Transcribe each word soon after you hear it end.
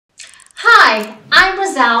Hi, I'm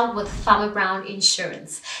Roselle with Farmer Brown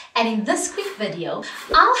Insurance, and in this quick video,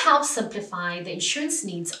 I'll help simplify the insurance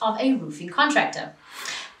needs of a roofing contractor.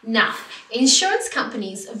 Now, insurance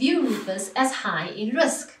companies view roofers as high in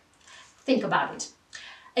risk. Think about it.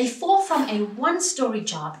 A fall from a one-story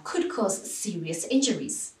job could cause serious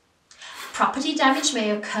injuries. Property damage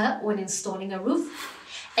may occur when installing a roof,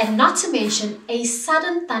 and not to mention a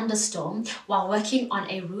sudden thunderstorm while working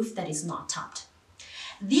on a roof that is not topped.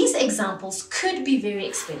 These examples could be very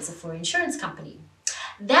expensive for an insurance company.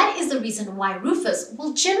 That is the reason why roofers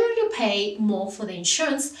will generally pay more for the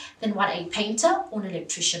insurance than what a painter or an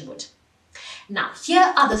electrician would. Now,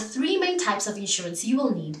 here are the three main types of insurance you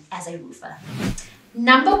will need as a roofer.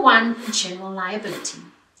 Number one, general liability.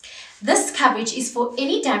 This coverage is for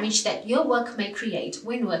any damage that your work may create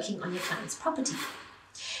when working on your client's property.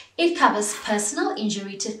 It covers personal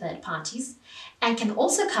injury to third parties and can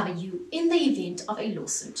also cover you in the event of a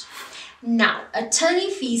lawsuit. Now,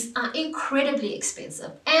 attorney fees are incredibly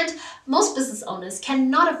expensive and most business owners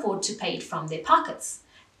cannot afford to pay it from their pockets.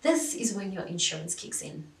 This is when your insurance kicks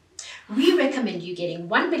in. We recommend you getting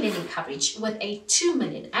 $1 million in coverage with a $2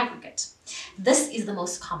 million aggregate. This is the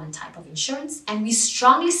most common type of insurance, and we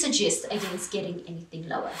strongly suggest against getting anything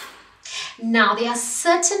lower. Now, there are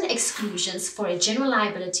certain exclusions for a general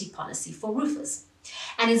liability policy for roofers.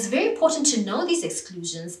 And it's very important to know these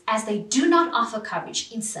exclusions as they do not offer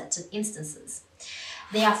coverage in certain instances.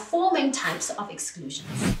 There are four main types of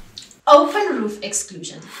exclusions. Open roof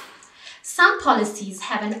exclusion. Some policies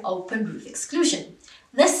have an open roof exclusion.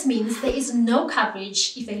 This means there is no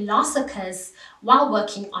coverage if a loss occurs while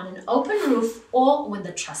working on an open roof or when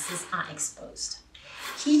the trusses are exposed.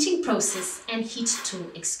 Heating process and heat tool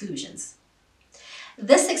exclusions.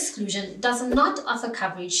 This exclusion does not offer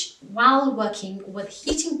coverage while working with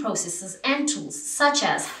heating processes and tools such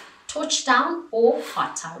as torch down or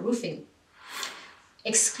hot tile roofing.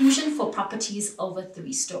 Exclusion for properties over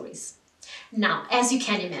 3 stories. Now, as you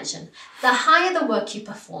can imagine, the higher the work you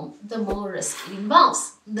perform, the more risk it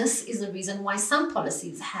involves. This is the reason why some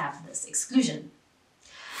policies have this exclusion.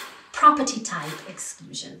 Property type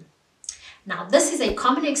exclusion. Now, this is a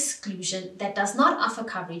common exclusion that does not offer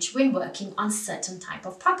coverage when working on certain type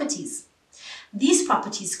of properties. These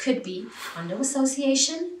properties could be condo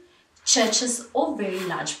association, churches, or very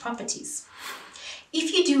large properties.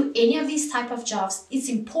 If you do any of these type of jobs, it's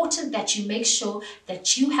important that you make sure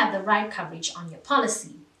that you have the right coverage on your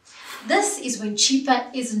policy. This is when cheaper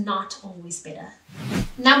is not always better.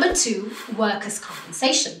 Number 2, workers'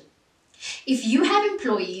 compensation. If you have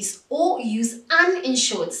employees or use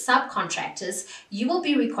uninsured subcontractors, you will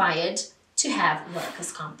be required to have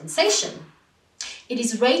workers' compensation. It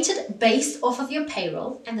is rated based off of your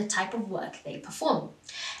payroll and the type of work they perform.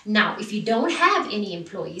 Now, if you don't have any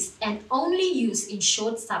employees and only use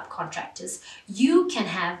insured subcontractors, you can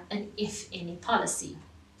have an if any policy.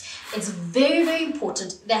 It's very, very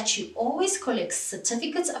important that you always collect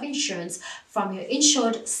certificates of insurance from your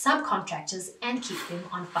insured subcontractors and keep them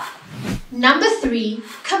on file. Number 3,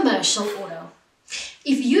 commercial auto.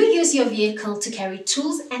 If you use your vehicle to carry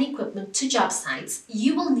tools and equipment to job sites,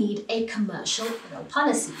 you will need a commercial auto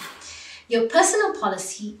policy. Your personal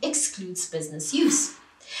policy excludes business use.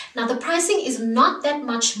 Now, the pricing is not that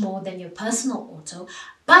much more than your personal auto,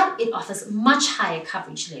 but it offers much higher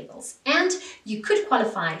coverage levels, and you could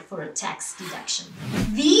qualify for a tax deduction.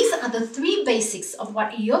 These are the 3 basics of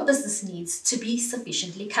what your business needs to be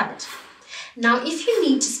sufficiently covered. Now, if you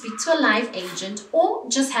need to speak to a live agent or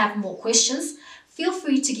just have more questions, feel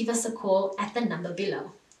free to give us a call at the number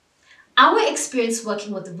below. Our experience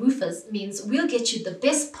working with roofers means we'll get you the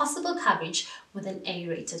best possible coverage with an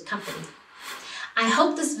A-rated company. I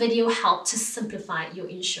hope this video helped to simplify your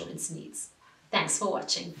insurance needs. Thanks for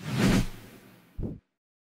watching.